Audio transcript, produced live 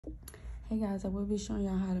Hey guys, I will be showing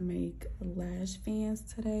y'all how to make lash fans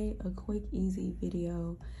today. A quick, easy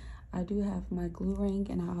video. I do have my glue ring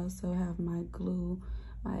and I also have my glue,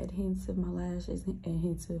 my adhesive, my lash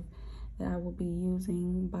adhesive that I will be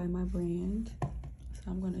using by my brand. So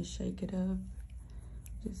I'm gonna shake it up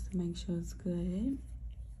just to make sure it's good.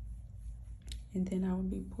 And then I will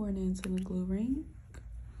be pouring it into the glue ring.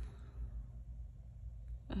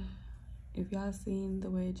 If y'all seen the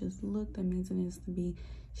way it just looked, that means it needs to be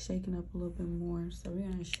shaken up a little bit more. So we're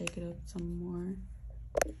gonna shake it up some more.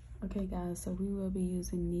 Okay guys, so we will be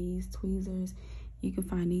using these tweezers. You can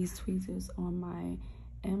find these tweezers on my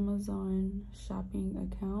Amazon shopping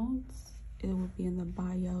accounts. It will be in the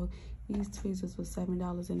bio. These tweezers were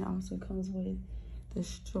 $7 and it also comes with the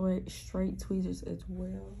straight tweezers as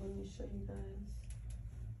well. Let me show you guys.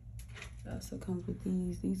 It also comes with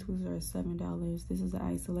these. These tweezers are $7. This is the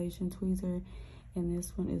isolation tweezer, and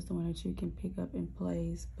this one is the one that you can pick up in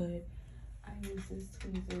place. But I use this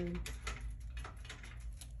tweezer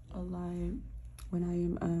a lot when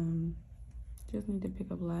I am just need to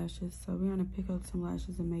pick up lashes. So we're gonna pick up some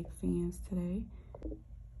lashes and make fans today.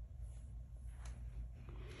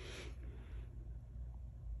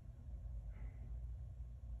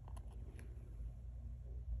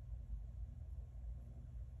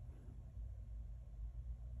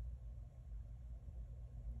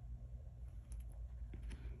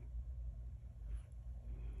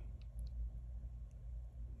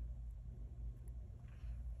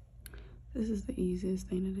 This is the easiest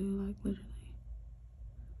thing to do, like literally.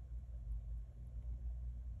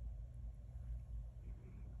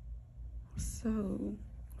 So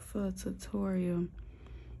for a tutorial,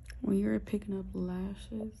 when you're picking up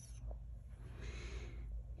lashes,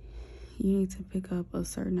 you need to pick up a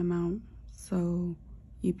certain amount. So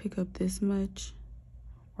you pick up this much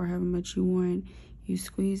or however much you want. You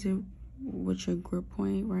squeeze it with your grip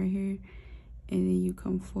point right here, and then you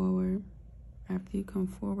come forward. After you come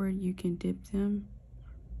forward, you can dip them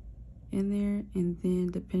in there, and then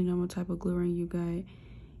depending on what type of glue ring you got,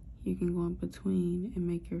 you can go in between and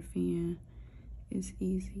make your fan. It's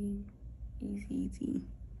easy, easy.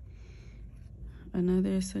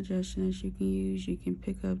 Another suggestion that you can use, you can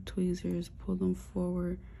pick up tweezers, pull them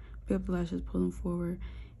forward, pick up the lashes, pull them forward,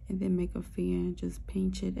 and then make a fan. Just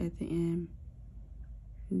pinch it at the end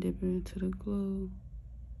and dip it into the glue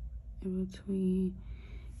in between.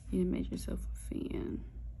 You make yourself a fan,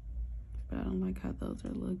 but I don't like how those are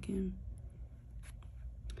looking.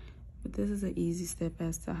 But this is an easy step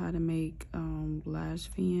as to how to make lash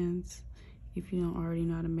fans. If you don't already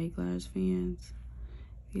know how to make lash fans,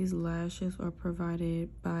 these lashes are provided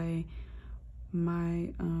by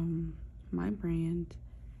my my brand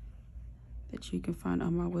that you can find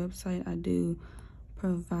on my website. I do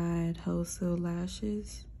provide wholesale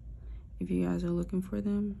lashes if you guys are looking for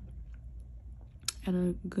them at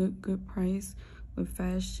a good price with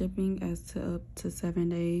fast shipping as to up to 7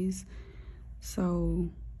 days.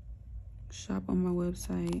 So shop on my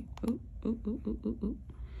website.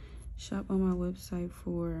 Shop on my website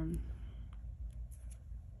for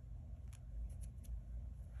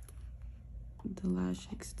the lash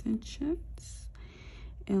extensions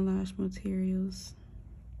and lash materials.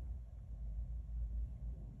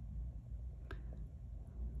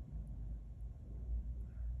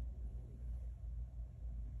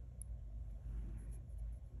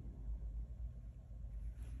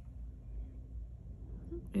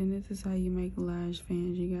 And this is how you make lash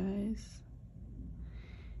fans, you guys.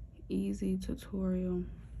 Easy tutorial.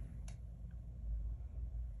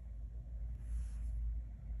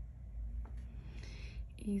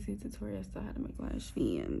 Easy tutorial as to how to make lash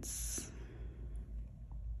fans.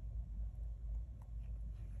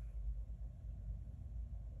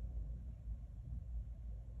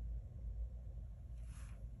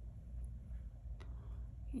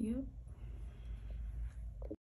 Yep.